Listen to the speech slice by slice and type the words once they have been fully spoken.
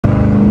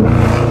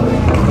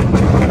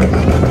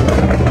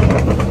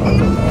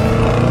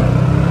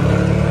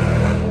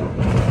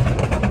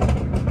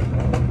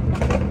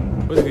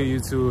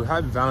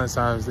happy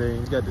Valentine's Day.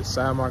 You got the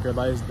side marker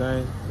lights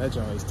done. That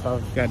joint is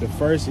tough. You got the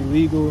first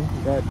illegal.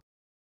 You got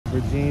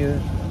Virginia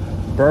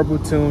Burble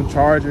tune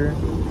charger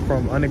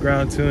from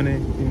Underground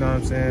Tuning. You know what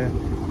I'm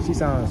saying? She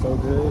sounds so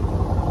good.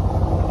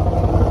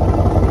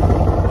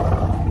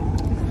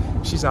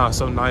 She sounds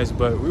so nice,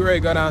 but we ready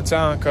to go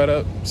downtown, cut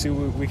up, see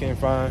what we can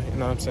find, you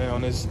know what I'm saying,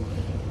 on this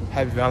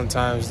happy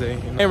Valentine's Day.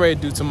 You know, ain't ready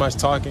to do too much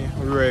talking.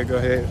 We ready to go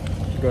ahead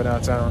and go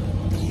downtown.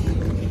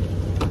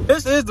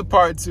 This is the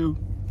part 2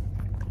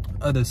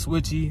 of the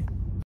switchy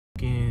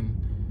fucking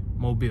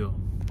mobile.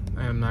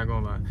 I am not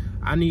gonna lie.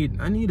 I need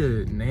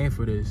a name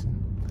for this.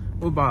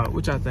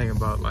 What y'all think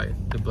about, like,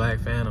 the Black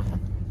Phantom?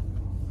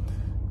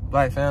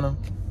 Black Phantom?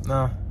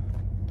 Nah.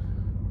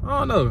 I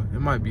don't know. It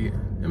might be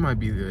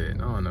good. I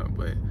don't know,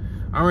 but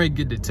I'm ready to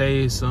get the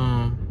taste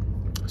so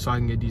I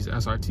can get these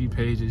SRT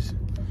pages.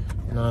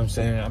 You know what I'm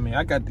saying? I mean,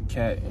 I got the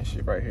cat and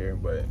shit right here,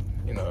 but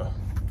you know,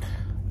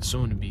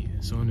 soon to be.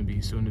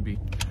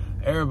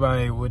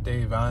 Everybody with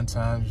their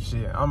Valentine's and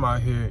shit. I'm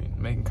out here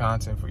making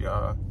content for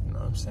y'all. You know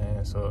what I'm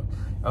saying? So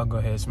y'all go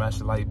ahead and smash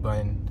the like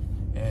button,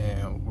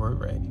 and we're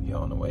ready to get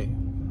on the way.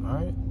 All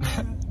right.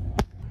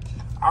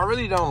 I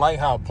really don't like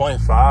how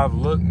 0.5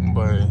 look,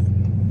 but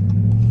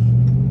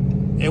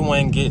it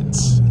wouldn't get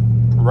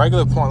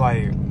regular point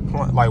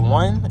like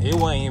 1. It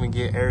wouldn't even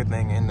get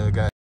everything in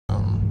the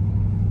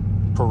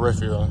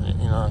peripheral. You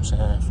know what I'm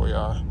saying, for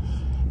y'all.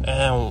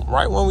 And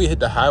right when we hit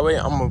the highway,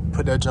 I'm gonna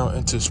put that jump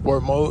into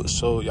sport mode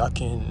so y'all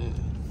can.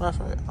 Matter of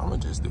fact, I'm gonna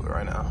just do it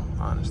right now,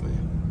 honestly.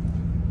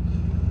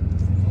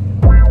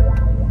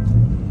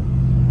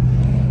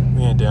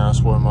 We ain't down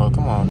sport mode.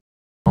 Come on,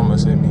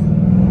 almost hit me.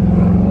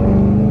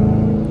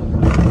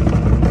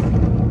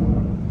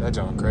 That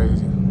jump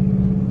crazy.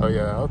 Oh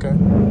yeah, okay.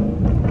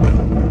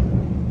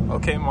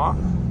 Okay, Ma.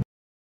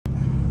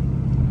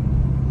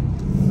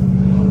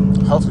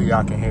 Hopefully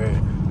y'all can hear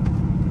it.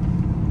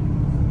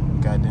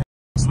 Goddamn.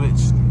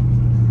 Switch.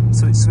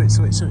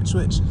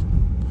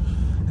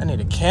 I need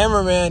a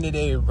cameraman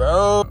today,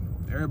 bro.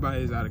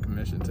 Everybody's out of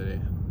commission today.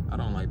 I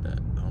don't like that.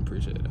 I don't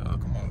appreciate it. Oh,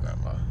 come on,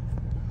 Grandma.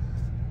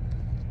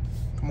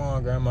 Come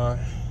on, Grandma.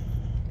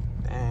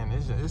 Damn,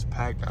 it's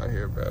packed out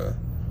here, bro.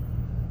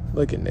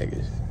 Look at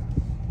niggas.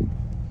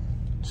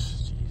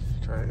 Jesus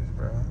Christ,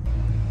 bro.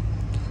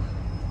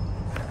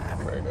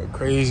 I'm ready to go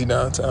crazy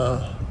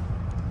downtown.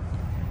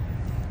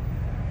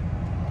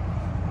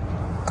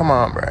 Come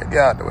on, bro. Get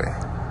out the way.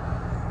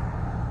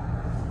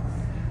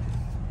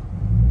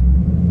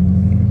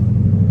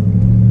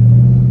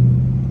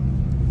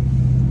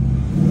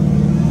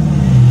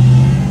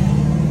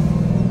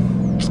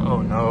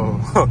 Oh, no.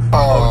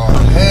 Oh,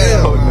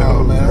 hell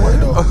no, man.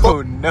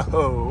 Oh, no.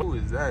 Who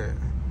is that?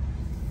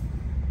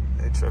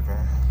 They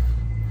tripping.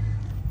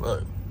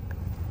 Look.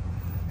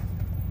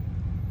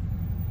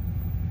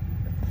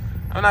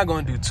 I'm not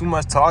gonna do too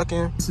much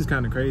talking. This is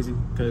kind of crazy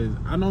because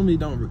I normally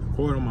don't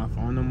record on my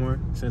phone no more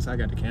since I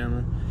got the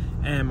camera,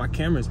 and my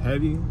camera's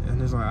heavy,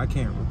 and it's like I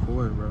can't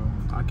record, bro.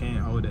 I can't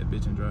hold that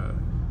bitch and drive,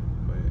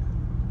 but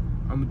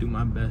I'm gonna do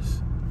my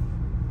best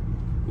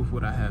with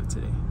what I have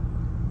today.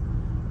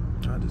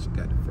 I just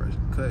got the first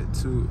cut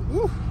too.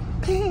 Ooh.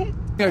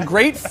 A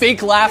great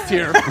fake laugh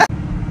here.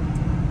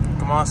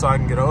 Come on, so I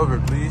can get over,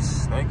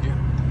 please. Thank you.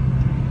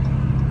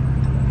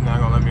 You're not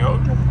gonna let me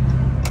over?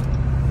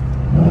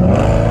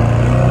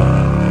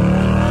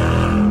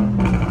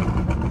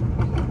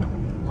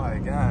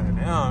 Like, god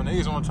damn,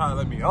 niggas wanna try to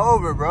let me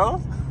over,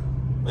 bro.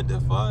 What the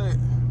fuck?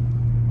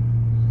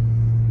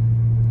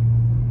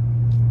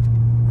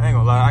 I ain't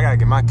gonna lie, I gotta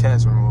get my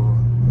cats removed.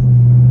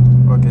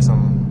 Or get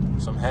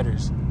some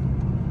headers.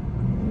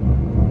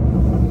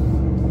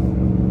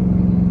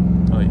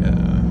 Oh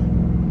yeah.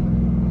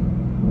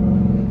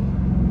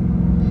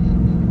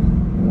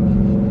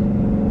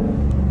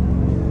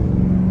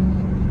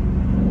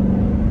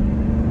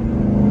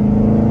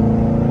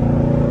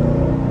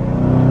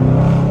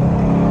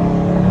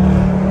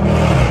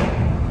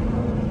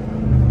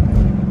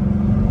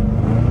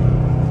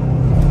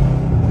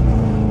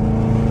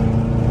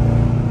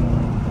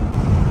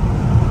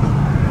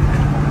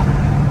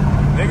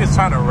 Niggas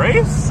trying to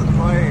race?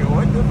 Like,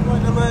 what the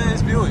fuck am I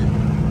doing?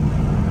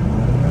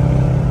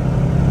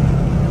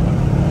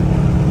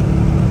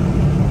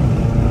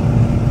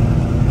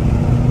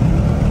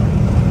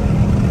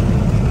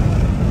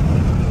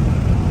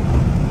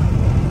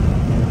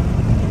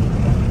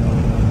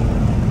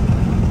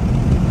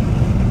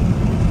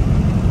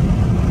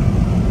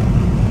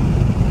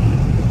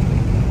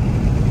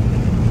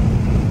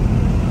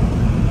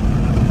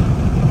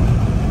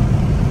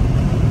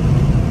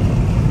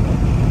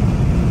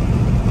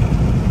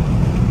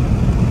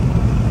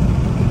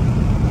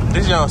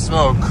 This don't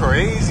smell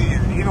crazy,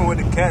 even with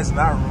the cats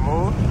not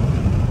removed.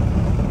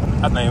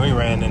 I think we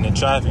ran into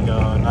traffic,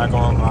 y'all, not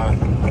gonna lie.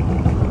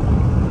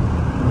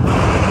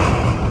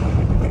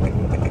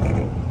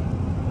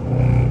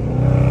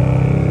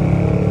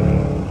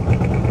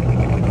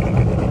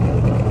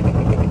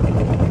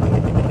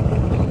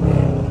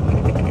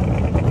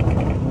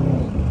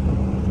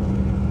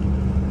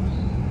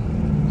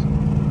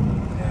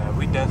 Yeah,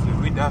 we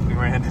definitely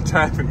ran into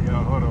traffic, yo.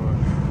 Hold on.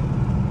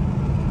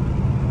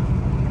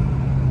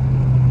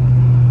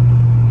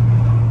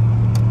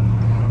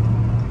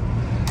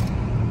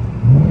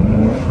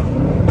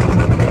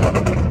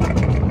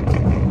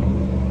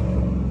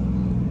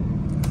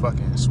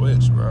 Fucking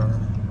switch, bro.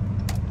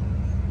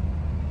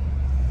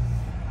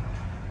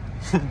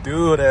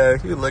 Dude,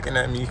 he looking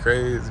at me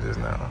crazy just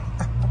now.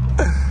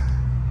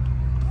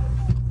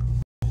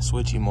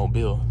 Switchy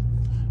mobile.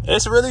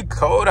 It's really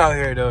cold out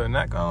here, though.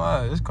 Not gonna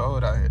lie, it's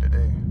cold out here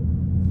today,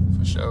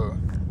 for sure.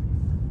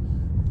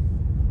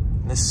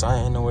 This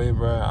sun in the way,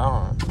 bro.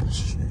 I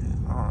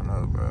don't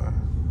know, bro.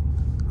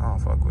 I don't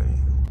fuck with it.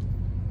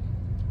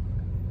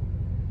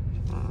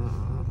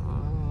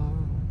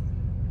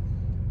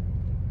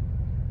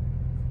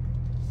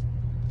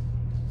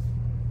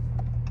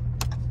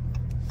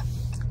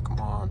 Come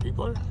on,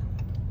 people.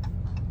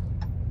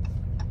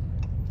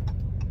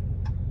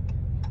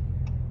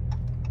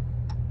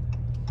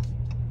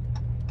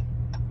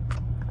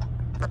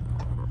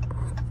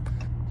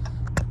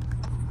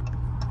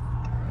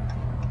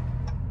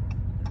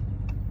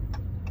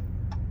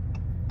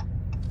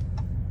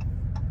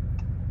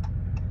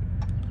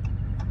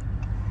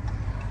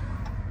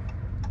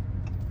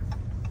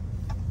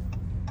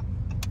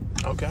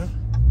 Okay.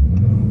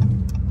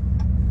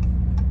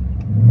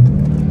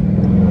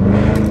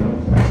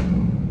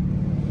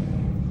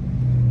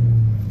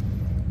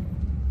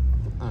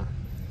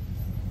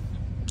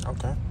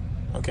 Okay.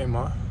 Okay,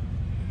 Ma.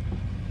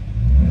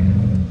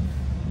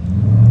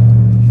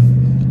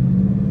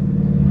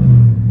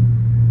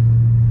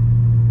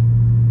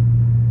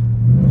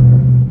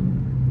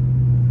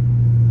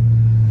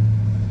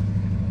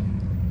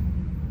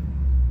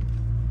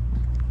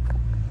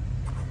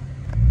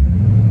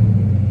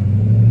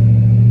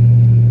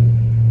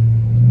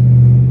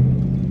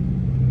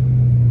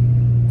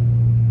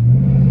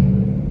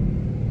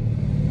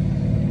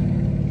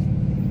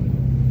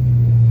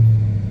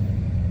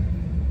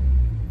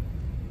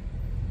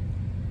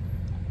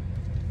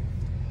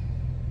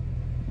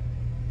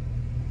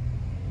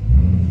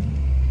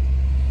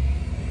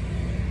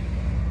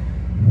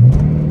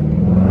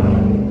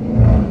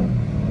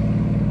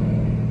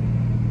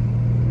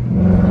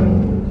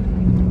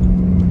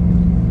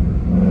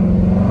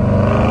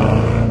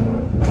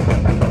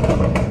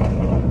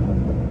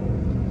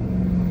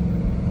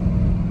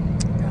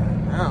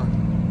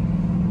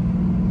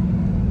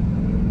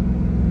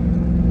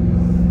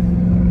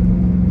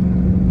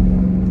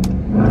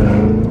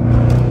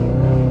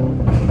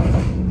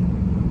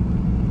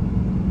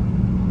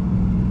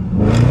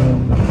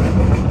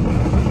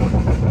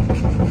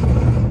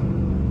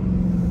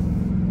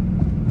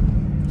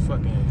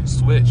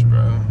 Switch,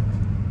 bro.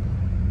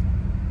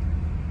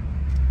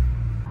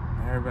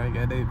 Everybody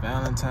got their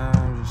Valentine's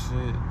and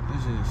shit.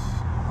 It's just...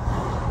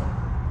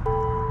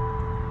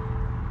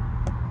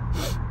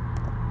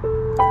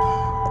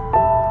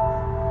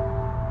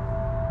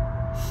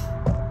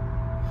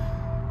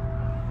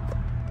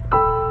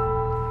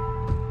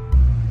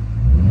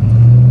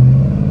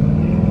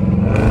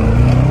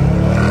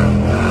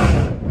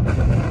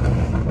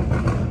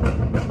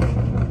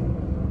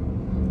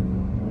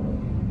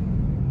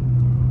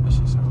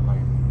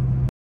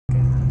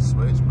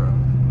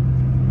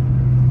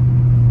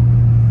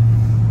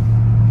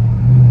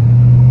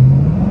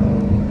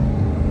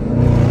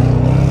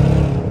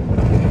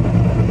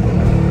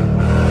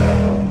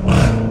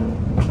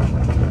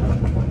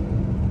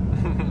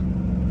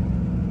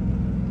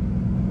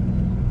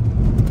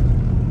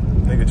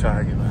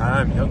 Try to get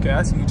behind me. Okay,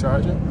 I see you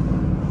charging.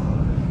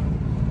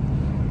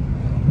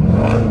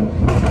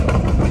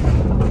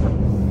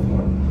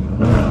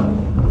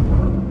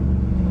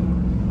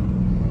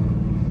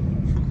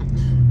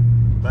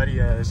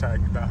 Buddy ass trying to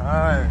get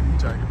behind. You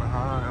trying to get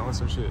behind on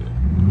some shit.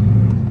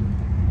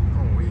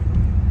 I'm weak.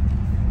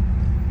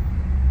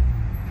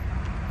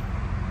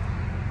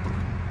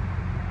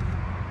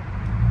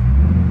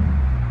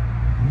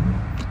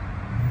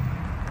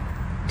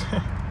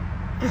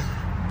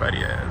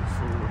 Buddy ass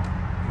fool.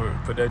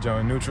 Put that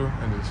joint in neutral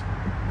and just...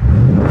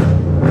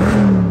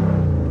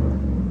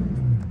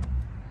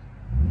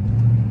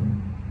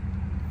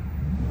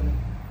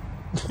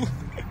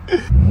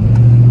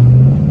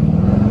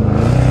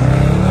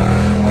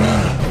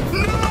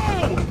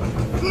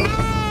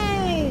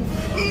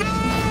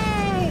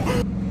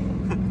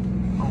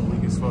 I'm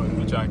weak as fuck.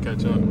 You trying to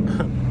catch up.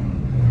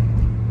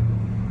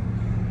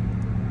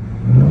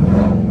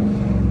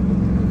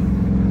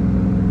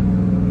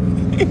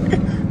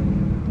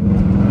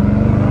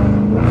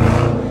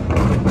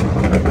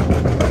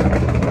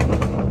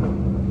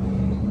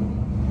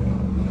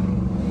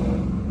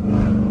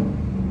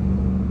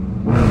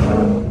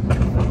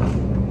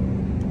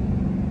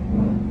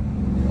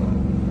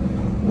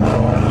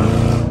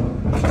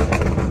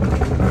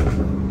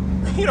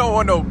 You don't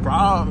want no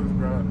problems,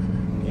 bro.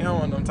 You don't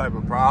want no type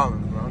of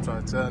problems, bro. I'm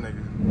trying to tell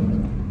niggas.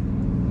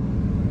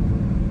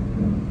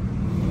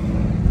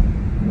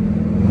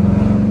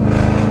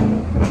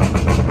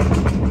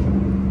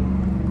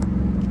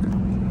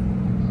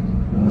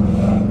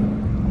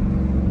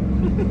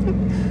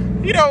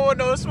 You don't want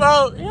no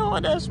smoke. You don't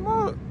want that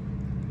smoke.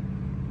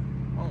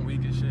 I'm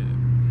weak as shit.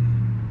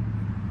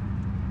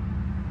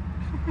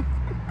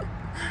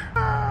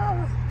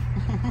 Oh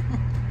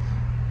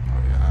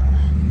yeah.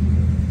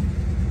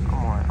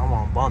 I'm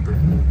on bumper.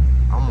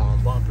 I'm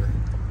on bumper.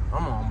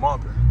 I'm on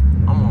bumper.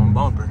 I'm on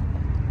bumper.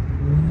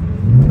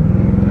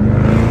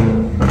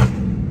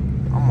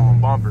 I'm on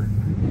bumper.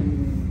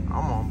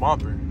 I'm on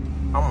bumper.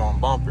 I'm on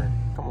bumper.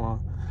 Come on.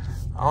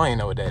 I don't even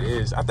know what that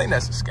is. I think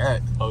that's a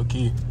scat, low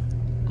key.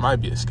 Might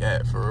be a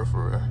scat for real,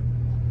 for real.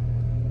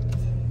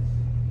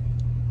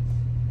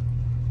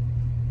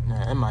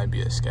 Nah, it might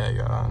be a scat,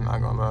 y'all. I'm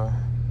not gonna lie.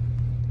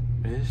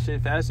 Is this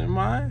shit faster than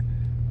mine?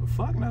 But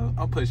fuck no.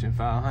 I'm pushing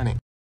 500.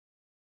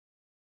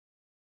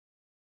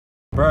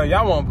 Bro,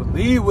 y'all won't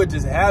believe what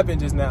just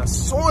happened just now.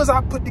 As soon as I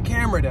put the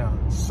camera down,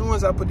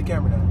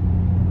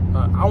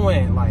 I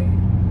went like,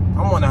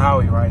 I'm on the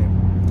highway, right?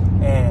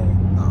 And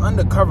an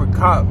undercover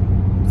cop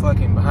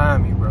fucking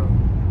behind me, bro.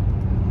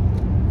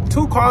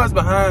 2 cars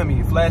behind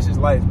me flashes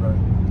lights, bro.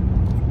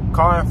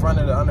 Car in front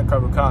of the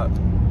undercover cop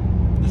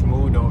just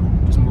moved over.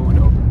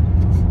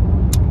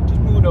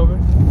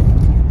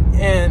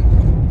 And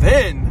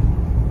then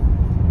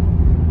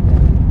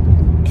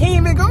he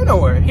didn't even go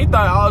nowhere. He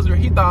thought I was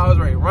ready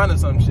to run or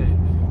some shit.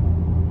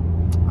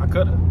 I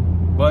could've,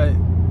 but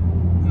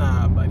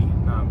nah, buddy.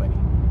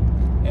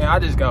 And I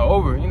just got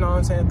over, you know what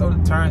I'm saying? Throw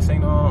the turn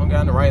signal on,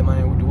 got in the right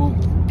lane with the whoop.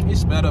 He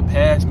sped up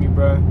past me,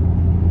 bro.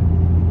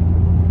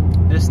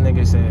 This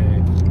nigga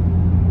said,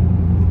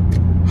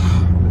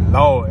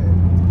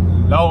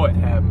 Lord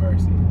have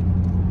mercy.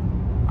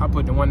 I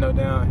put the window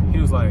down. He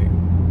was like,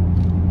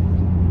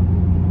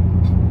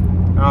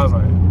 I was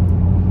like,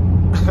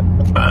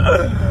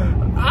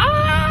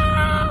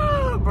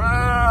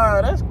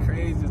 bro, that's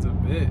crazy as a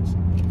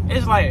bitch.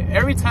 It's like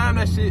every time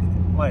that shit,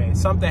 like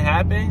something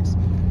happens,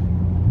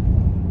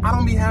 I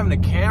don't be having the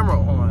camera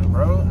on,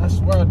 bro. I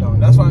swear I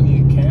don't. That's why I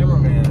need a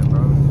cameraman,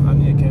 bro. I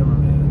need a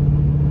cameraman.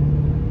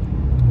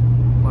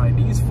 Like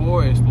these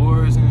 4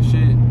 Explorers and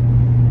shit,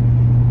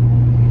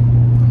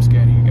 I'm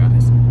scared of you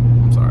guys.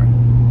 I'm sorry.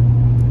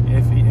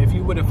 If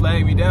you would have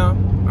flagged me down,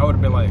 I would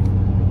have been like,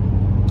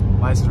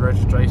 license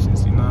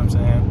registrations, you know what I'm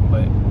saying?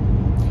 But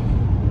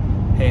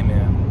hey,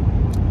 man,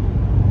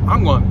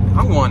 I'm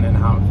going in the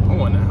house.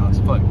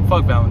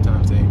 Fuck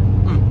Valentine's Day.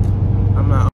 I'm not.